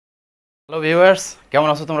Hello viewers, কেমন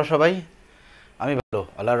আছো তোমরা সবাই? আমি ভালো,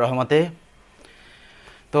 আল্লাহর রহমতে।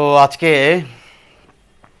 তো আজকে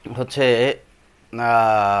হচ্ছে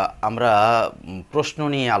আমরা প্রশ্ন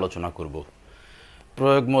নিয়ে আলোচনা করব।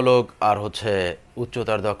 প্রয়োগমূলক আর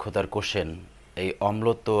উচ্চতার দক্ষতার কোশ্চেন, এই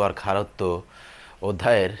অম্লত্ব আর ক্ষারত্ব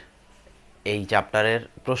অধ্যায়ের এই চ্যাপ্টারের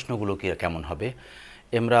প্রশ্নগুলো কি কেমন হবে।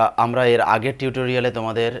 আমরা এর আগের টিউটোরিয়ালে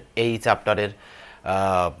তোমাদের এই চ্যাপ্টারের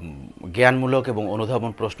জ্ঞানমূলক এবং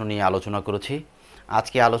অনুধাবন প্রশ্ন নিয়ে আলোচনা করেছি।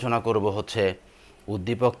 আজকে আলোচনা করব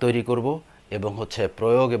উদ্দীপক তৈরি করব এবং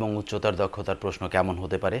প্রয়োগ এবং উচ্চতার দক্ষতার প্রশ্ন কেমন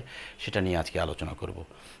হতে পারে সেটা নিয়ে আজকে আলোচনা করব।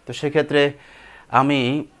 তো সেক্ষেত্রে আমি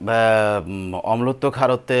অম্লত্ব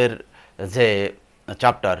ক্ষারত্বের যে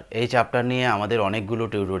চ্যাপ্টার, এই চ্যাপ্টার নিয়ে আমাদের অনেকগুলো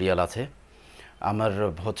টিউটোরিয়াল আছে। আমার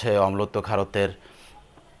অম্লত্ব ক্ষারত্বের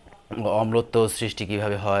অম্লত্ব সৃষ্টি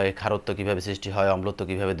কিভাবে হয়, ক্ষারত্ব কিভাবে সৃষ্টি হয়, অম্লত্ব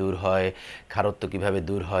কিভাবে দূর হয়, ক্ষারত্ব কিভাবে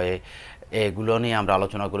দূর হয়, এগুলো নিয়ে আমরা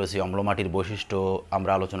আলোচনা করেছি। অম্ল মাটির বৈশিষ্ট্য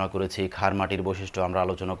আমরা আলোচনা করেছি, ক্ষার মাটির বৈশিষ্ট্য আমরা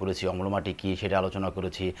আলোচনা করেছি, অম্ল মাটি কী সেটা আলোচনা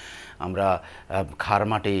করেছি, আমরা ক্ষার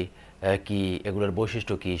মাটি কি, এগুলোর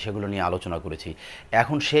বৈশিষ্ট্য কী সেগুলো নিয়ে আলোচনা করেছি।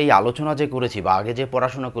 এখন সেই আলোচনা যে করেছি বা আগে যে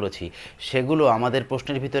পড়াশোনা করেছি সেগুলো আমাদের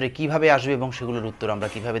প্রশ্নের ভিতরে কিভাবে আসবে এবং সেগুলোর উত্তর আমরা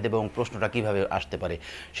কিভাবে দেব এবং প্রশ্নটা কিভাবে আসতে পারে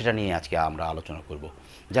সেটা নিয়ে আজকে আমরা আলোচনা করব।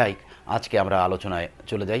 যাই, আজকে আমরা আলোচনায়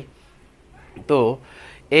চলে যাই। তো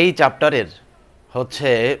এই চ্যাপ্টারের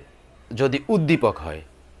যদি উদ্দীপক হয়,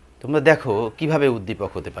 তোমরা দেখো কিভাবে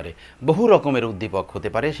উদ্দীপক হতে পারে। বহু রকমের উদ্দীপক হতে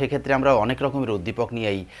পারে, সেক্ষেত্রে আমরা অনেক রকমের উদ্দীপক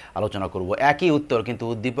নিয়েই আলোচনা করব। একই উত্তর কিন্তু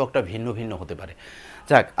উদ্দীপকটা ভিন্ন ভিন্ন হতে পারে।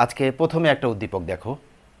 যাক, আজকে প্রথমে একটা উদ্দীপক দেখো।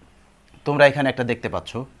 তোমরা এখানে একটা দেখতে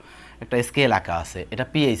পাচ্ছ, একটা স্কেল আঁকা আছে, এটা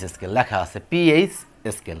পিএইচ স্কেল লেখা আছে। পিএইচ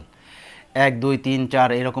স্কেল 1 2 3 4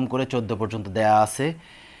 এরকম করে 14 পর্যন্ত দেয়া আছে।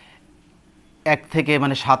 এক থেকে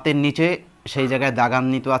মানে 7-এর নিচে সেই জায়গায়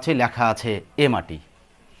দাগান্বিত আছে, লেখা আছে এ মাটি।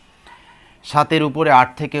 7-এর উপরে 8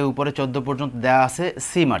 থেকে উপরে 14 পর্যন্ত দেয়া আছে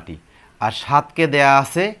সি মাটি, আর 7কে দেয়া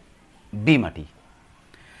আছে বি মাটি।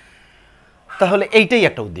 তাহলে এইটাই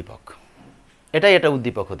একটা উদ্দীপক, এটাই একটা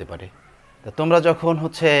উদ্দীপক হতে পারে। তা তোমরা যখন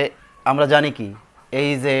আমরা জানি কি, এই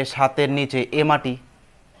যে 7-এর নিচে এ মাটি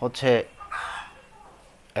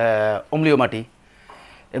অম্লীয় মাটি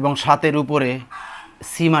এবং 7-এর উপরে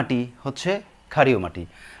সি মাটি ক্ষারীয় মাটি,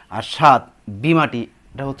 আর 7 বি মাটি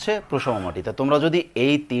এটা প্রশম মাটি। তা তোমরা যদি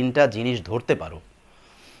এই তিনটা জিনিস ধরতে পারো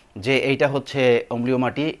যে এইটা অম্লীয়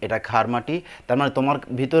মাটি, এটা ক্ষার মাটি, তার মানে তোমার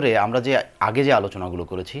ভিতরে আমরা যে আগে যে আলোচনাগুলো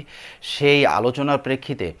করেছি সেই আলোচনার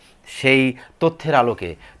প্রেক্ষিতে, সেই তথ্যের আলোকে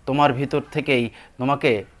তোমার ভিতর থেকেই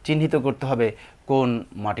তোমাকে চিহ্নিত করতে হবে কোন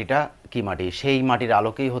মাটিটা কি মাটি। সেই মাটির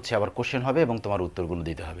আলোকেই আবার কোশ্চেন হবে এবং তোমার উত্তরগুলো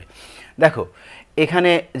দিতে হবে। দেখো,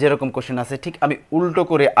 এখানে যেরকম কোশ্চেন আছে ঠিক আমি উল্টো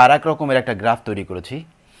করে আর এক রকমের একটা গ্রাফ তৈরি করেছি।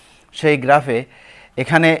 সেই গ্রাফে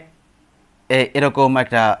এখানে এরকম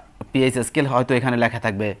একটা পিএইচ স্কেল, হয়তো এখানে লেখা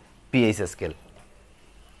থাকবে পিএইচ স্কেল,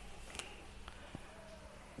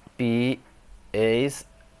 পিএইচ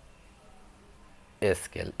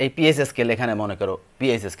স্কেল। এই পিএইচ স্কেল এখানে মনে করো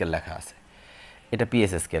পিএইচ স্কেল লেখা আছে, এটা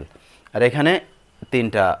পিএইচ স্কেল। আর এখানে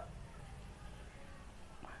 3টা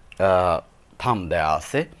থাম দেয়া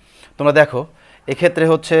আছে। তোমরা দেখো এক্ষেত্রে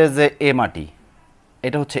যে এ মাটি,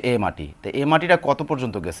 এটা এ মাটি। তো এ মাটিটা কত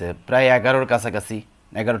পর্যন্ত গেছে? প্রায় 11-র কাছাকাছি,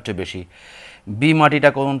 11-র চেয়ে বেশি। বি মাটিটা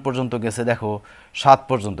কোন পর্যন্ত গেছে? দেখো 7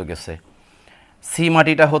 পর্যন্ত গেছে। সি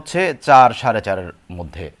মাটিটা 4 4.5-এর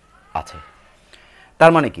মধ্যে আছে।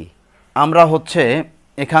 তার মানে কি, আমরা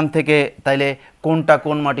এখান থেকে তাইলে কোনটা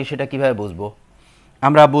কোন মাটি সেটা কিভাবে বুঝবো?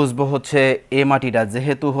 আমরা বুঝবো এ মাটিটা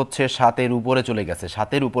যেহেতু 7-এর উপরে চলে গেছে,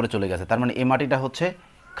 7-এর উপরে চলে গেছে, তার মানে এ মাটিটা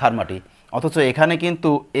ক্ষার মাটি। অথচ এখানে কিন্তু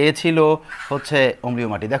এ ছিল অম্লীয়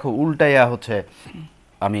মাটি। দেখো উল্টাইয়া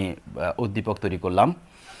আমি উদ্দীপক তৈরি করলাম।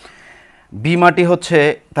 বি মাটি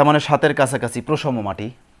তার মানে 7-এর কাছাকাছি প্রশম মাটি,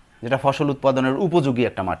 যেটা ফসল উৎপাদনের উপযোগী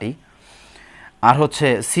একটা মাটি। আর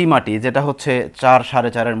সি মাটি যেটা 4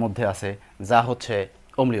 4.5-এর মধ্যে আছে, যা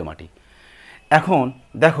অম্লীয় মাটি। এখন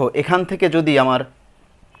দেখো এখান থেকে যদি আমার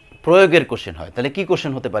প্রয়োগের কোশ্চেন হয় তাহলে কি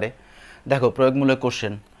কোশ্চেন হতে পারে? দেখো, প্রয়োগমূলক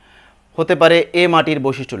কোশ্চেন হতে পারে এ মাটির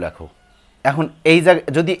বৈশিষ্ট্য লেখো। এখন এই জায়গা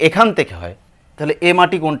যদি এখান থেকে হয় তাহলে এ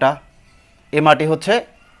মাটি কোনটা? এ মাটি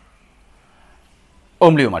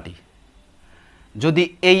অম্লীয় মাটি। যদি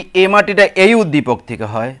এই এ মাটিটা এই উদ্দীপক থেকে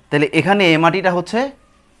হয় তাহলে এখানে এ মাটিটা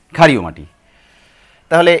ক্ষারীয় মাটি।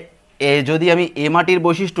 তাহলে যদি আমি এ মাটির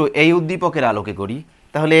বৈশিষ্ট্য এই উদ্দীপকের আলোকে করি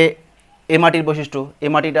তাহলে এ মাটির বৈশিষ্ট্য, এ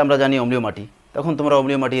মাটিটা আমরা জানি অম্লীয় মাটি, তখন তোমরা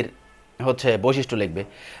অম্লীয় মাটির বৈশিষ্ট্য লিখবে।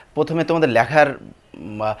 প্রথমে তোমাদের লেখার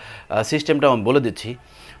সিস্টেমটা আমি বলে দিচ্ছি।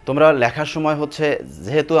 তোমরা লেখার সময়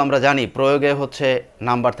যেহেতু আমরা জানি প্রয়োগে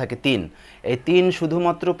নাম্বার থাকে 3, এই 3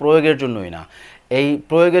 শুধুমাত্র প্রয়োগের জন্যই না, এই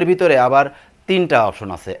প্রয়োগের ভিতরে আবার 3টা অপশন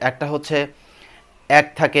আছে। একটা এক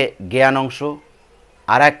থাকে জ্ঞান অংশ,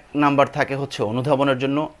 আর 1 নাম্বার থাকে হচ্ছে অনুধাবনের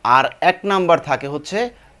জন্য, আর 1 নাম্বার থাকে হচ্ছে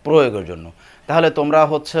প্রয়োগের জন্য। তাহলে তোমরা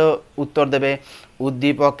হচ্ছে উত্তর দেবে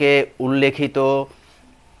উদ্দীপকে উল্লেখিত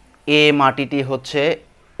এ মাটিটি হচ্ছে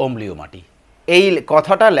অম্লীয় মাটি। এই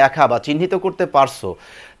কথাটা লেখা বা চিহ্নিত করতে পারছো,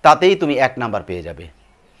 তাতেই তুমি 1 নাম্বার পেয়ে যাবে।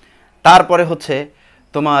 তারপরে হচ্ছে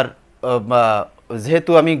তোমার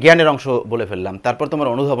যেহেতু আমি জ্ঞানের অংশ বলে ফেললাম, তারপর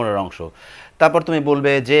তোমার অনুধাবনের অংশ। তারপর তুমি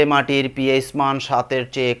বলবে যে মাটির পিএইচ মান 7-এর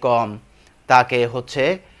চেয়ে কম তাকে হচ্ছে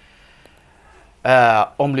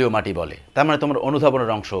অম্লীয় মাটি বলে। তার মানে তোমার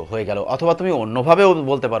অনুধাবনের অংশ হয়ে গেল। অথবা তুমি অন্যভাবেও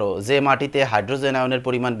বলতে পারো যে মাটিতে হাইড্রোজেন আয়নের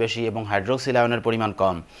পরিমাণ বেশি এবং হাইড্রোক্সিল আয়নের পরিমাণ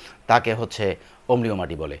কম তাকে হচ্ছে অম্লীয়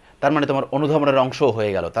মাটি বলে। তার মানে তোমার অনুধাবনের অংশ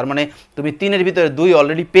হয়ে গেল। তার মানে তুমি 3-এর ভিতরে 2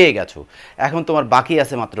 অলরেডি পেয়ে গেছো। এখন তোমার বাকি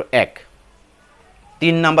আছে মাত্র 1।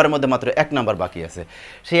 3 নাম্বারের মধ্যে মাত্র 1 নাম্বার বাকি আছে।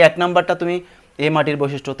 সেই 1 নাম্বারটা তুমি এ মাটির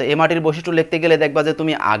বৈশিষ্ট্য। তো এ মাটির বৈশিষ্ট্য লিখতে গেলে দেখবা যে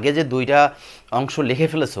তুমি আগে যে 2টা অংশ লিখে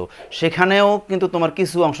ফেলেছো, সেখানেও কিন্তু তোমার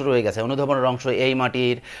কিছু অংশ রয়ে গেছে। অনুধাবনের অংশ, এই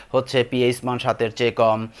মাটির হচ্ছে পিএইচ মান 7-এর চেয়ে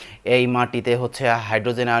কম, এই মাটিতে হচ্ছে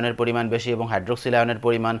হাইড্রোজেন আয়নের পরিমাণ বেশি এবং হাইড্রোক্সিল আয়নের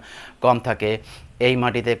পরিমাণ কম থাকে, এই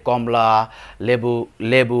মাটিতে কমলা,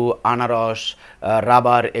 লেবু, আনারস,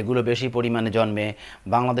 রাবার এগুলো বেশি পরিমাণে জন্মে,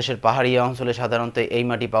 বাংলাদেশের পাহাড়ি অঞ্চলে সাধারণত এই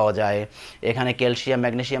মাটি পাওয়া যায়, এখানে ক্যালসিয়াম,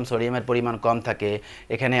 ম্যাগনেসিয়াম, সোডিয়ামের পরিমাণ কম থাকে,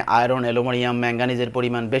 এখানে আয়রন, অ্যালুমিনিয়াম, ম্যাঙ্গানিজের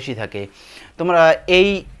পরিমাণ বেশি থাকে। তোমরা এই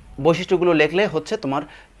বৈশিষ্ট্যগুলো লিখলে হচ্ছে তোমার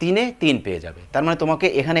 3-এ 3 পেয়ে যাবে। তার মানে তোমাকে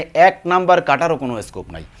এখানে 1 নাম্বার কাটারও কোনো স্কোপ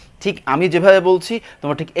নাই। ঠিক আমি যেভাবে বলছি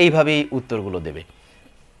তোমরা ঠিক এইভাবেই উত্তরগুলো দেবে।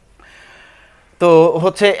 তো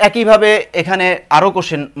হচ্ছে একইভাবে এখানে আরও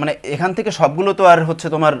কোশ্চেন, মানে এখান থেকে সবগুলো তো আর হচ্ছে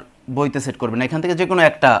তোমার বইতে সেট করবে না, এখান থেকে যে কোনো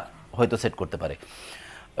একটা হয়তো সেট করতে পারে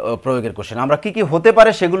প্রয়োগের কোশ্চেন। আমরা কি কি হতে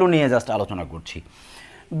পারে সেগুলো নিয়ে জাস্ট আলোচনা করছি।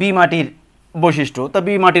 বি মাটির বৈশিষ্ট্য, তা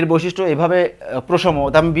বি মাটির বৈশিষ্ট্য এভাবে প্রশম,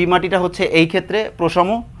 তার বি মাটিটা হচ্ছে এই ক্ষেত্রে প্রশম,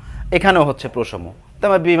 এখানেও হচ্ছে প্রশম।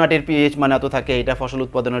 তার বি মাটির পিএইচ মান এত থাকে, এটা ফসল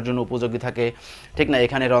উৎপাদনের জন্য উপযোগী থাকে, ঠিক না?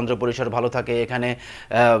 এখানে রন্ধ্র পরিসর ভালো থাকে, এখানে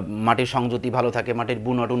মাটির সংযুতি ভালো থাকে, মাটির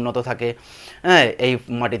বুনট উন্নত থাকে, হ্যাঁ, এই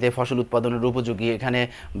মাটিতে ফসল উৎপাদনের উপযোগী, এখানে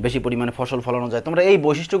বেশি পরিমাণে ফসল ফলানো যায়। তোমরা এই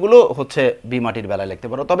বৈশিষ্ট্যগুলো হচ্ছে বি মাটির বেলায় লিখতে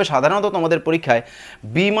পারো। তবে সাধারণত তোমাদের পরীক্ষায়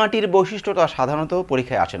বি মাটির বৈশিষ্ট্যটা সাধারণত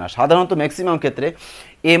পরীক্ষায় আসে না। সাধারণত ম্যাক্সিমাম ক্ষেত্রে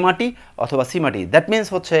এ মাটি অথবা সি মাটি, দ্যাট মিন্স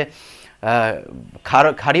হচ্ছে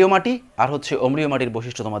ক্ষারীয় মাটি আর হচ্ছে অম্লীয় মাটির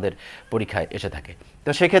বৈশিষ্ট্য তোমাদের পরীক্ষায় এসে থাকে। তো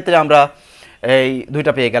সেক্ষেত্রে আমরা এই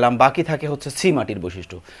 2টা পেয়ে গেলাম। বাকি থাকে হচ্ছে সি মাটির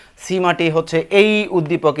বৈশিষ্ট্য। সি মাটি হচ্ছে এই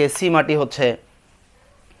উদ্দীপকে সি মাটি হচ্ছে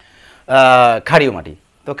ক্ষারীয় মাটি।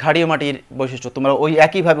 তো ক্ষারীয় মাটির বৈশিষ্ট্য তোমরা ওই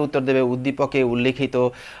একইভাবে উত্তর দেবে, উদ্দীপকে উল্লেখিত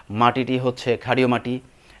মাটিটি হচ্ছে ক্ষারীয় মাটি।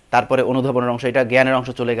 তারপরে অনুধাবনের অংশ, এটা জ্ঞানের অংশ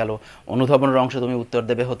চলে গেল। অনুধাবনের অংশ তুমি উত্তর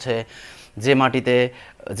দেবে হচ্ছে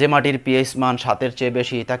যে মাটির পিএইচ মান 7-এর চেয়ে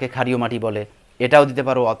বেশি তাকে ক্ষারীয় মাটি বলে। এটাও দিতে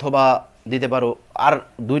পারো, অথবা দিতে পারো আর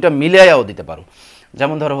 2টা মিলিয়েও দিতে পারো।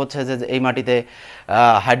 যেমন ধরো হচ্ছে যে এই মাটিতে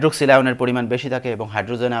হাইড্রোক্সিল আয়নের পরিমাণ বেশি থাকে এবং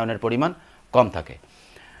হাইড্রোজেন আয়নের পরিমাণ কম থাকে,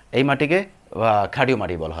 এই মাটিকে ক্ষারীয়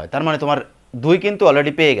মাটি বলা হয়। তার মানে তোমার 2 কিন্তু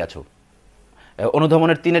অলরেডি পেয়ে গেছো,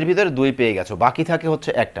 অনুধাবনের 3-এর ভিতরে 2 পেয়ে গেছো, বাকি থাকে হচ্ছে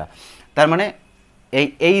একটা। তার মানে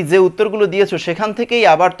এই যে উত্তরগুলো দিয়েছো সেখান থেকেই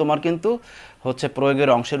আবার তোমার কিন্তু হচ্ছে প্রয়োগের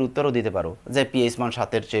অংশের উত্তরও দিতে পারো, যে পিএইচ মান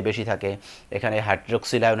 7-এর চেয়ে বেশি থাকে, এখানে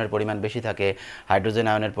হাইড্রোক্সিল আয়নের পরিমাণ বেশি থাকে, হাইড্রোজেন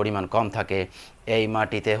আয়নের পরিমাণ কম থাকে, এই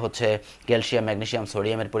মাটিতে হচ্ছে ক্যালসিয়াম, ম্যাগনেসিয়াম,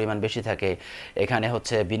 সোডিয়ামের পরিমাণ বেশি থাকে, এখানে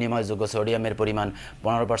হচ্ছে বিনিময়যোগ্য সোডিয়ামের পরিমাণ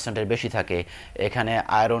 15%-এর বেশি থাকে, এখানে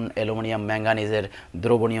আয়রন, অ্যালুমিনিয়াম, ম্যাঙ্গানিজের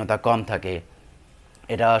দ্রবণীয়তা কম থাকে,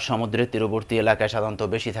 এটা সমুদ্রের তীরবর্তী এলাকায় সাধারণত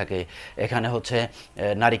বেশি থাকে, এখানে হচ্ছে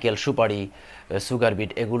নারিকেল, সুপারি, সুগার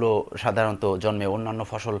বিট এগুলো সাধারণত জন্মে, অন্যান্য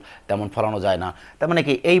ফসল তেমন ফলানো যায় না। তার মানে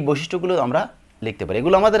কি এই বৈশিষ্ট্যগুলো আমরা লিখতে পারি।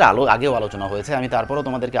 এগুলো আমাদের আগেও আলোচনা হয়েছে, আমি তারপরেও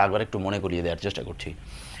তোমাদেরকে আবার একটু মনে করিয়ে দেওয়ার চেষ্টা করছি।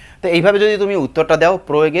 তো এইভাবে যদি তুমি উত্তরটা দাও,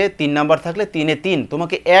 প্রয়োগে 3 নাম্বার থাকলে 3-এ 3,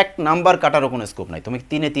 তোমাকে 1 নাম্বার কাটারও কোনো স্কোপ নাই, তুমি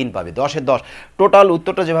 3-এ 3 পাবে, 10-এ 10। টোটাল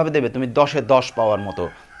উত্তরটা যেভাবে দেবে তুমি 10-এ 10 পাওয়ার মতো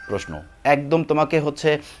প্রশ্ন একদম। তোমাকে হচ্ছে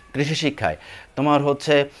কৃষি শিক্ষায় তোমার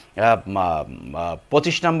হচ্ছে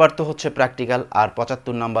 25 নাম্বার তো হচ্ছে প্র্যাকটিক্যাল, আর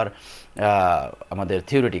 75 নাম্বার আমাদের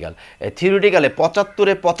থিওরিটিক্যাল। এই থিওরিটিক্যালে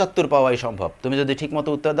 75-এ 75 পাওয়াই সম্ভব, তুমি যদি ঠিকমতো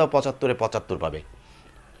উত্তর দাও 75-এ 75 পাবে।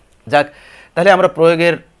 যাক, তাহলে আমরা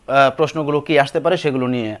প্রয়োগের প্রশ্নগুলো কি আসতে পারে সেগুলো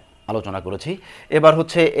নিয়ে আলোচনা করেছি। এবার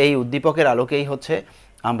হচ্ছে এই উদ্দীপকের আলোকেই হচ্ছে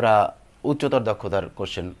আমরা উচ্চতর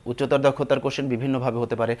দক্ষতার কোশ্চেন বিভিন্নভাবে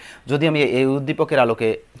হতে পারে। যদি আমি এই উদ্দীপকের আলোকে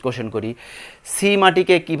কোশ্চেন করি, সি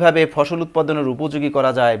মাটিকে কিভাবে ফসল উৎপাদনের উপযোগী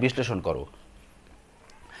করা যায় বিশ্লেষণ করো।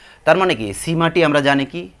 তার মানে কি সি মাটি আমরা জানি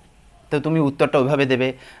কি, তো তুমি উত্তরটা ওইভাবে দেবে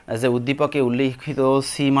যে উদ্দীপকে উল্লিখিত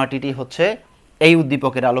সি মাটিটি হচ্ছে এই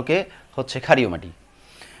উদ্দীপকের আলোকে হচ্ছে ক্ষারীয় মাটি।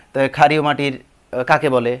 তো ক্ষারীয় মাটির কাকে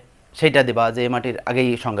বলে, সেইটা দিবা, যে এই মাটির আগেই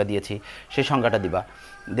সংজ্ঞা দিয়েছি সেই সংজ্ঞাটা দিবা।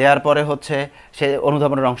 দেওয়ার পরে হচ্ছে সে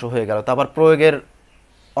অনুধাবনের অংশ হয়ে গেল, তারপর প্রয়োগের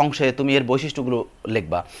অংশে তুমি এর বৈশিষ্ট্যগুলো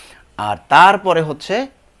লিখবা। আর তারপরে হচ্ছে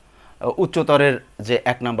উচ্চতরের যে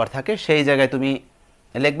 1 নাম্বার থাকে সেই জায়গায় তুমি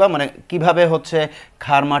লিখবা মানে কিভাবে হচ্ছে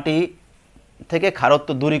ক্ষার মাটি থেকে ক্ষারত্ব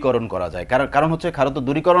দূরীকরণ করা যায়। কারণ হচ্ছে ক্ষারত্ব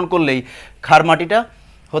দূরীকরণ করলেই ক্ষার মাটিটা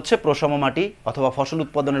হচ্ছে প্রশম মাটি অথবা ফসল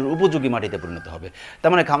উৎপাদনের উপযোগী মাটিতে পরিণত হবে। তার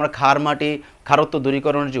মানে আমরা ক্ষার মাটি ক্ষারত্ব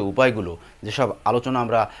দূরীকরণের যে উপায়গুলো, যেসব আলোচনা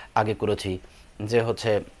আমরা আগে করেছি, যে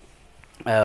হচ্ছে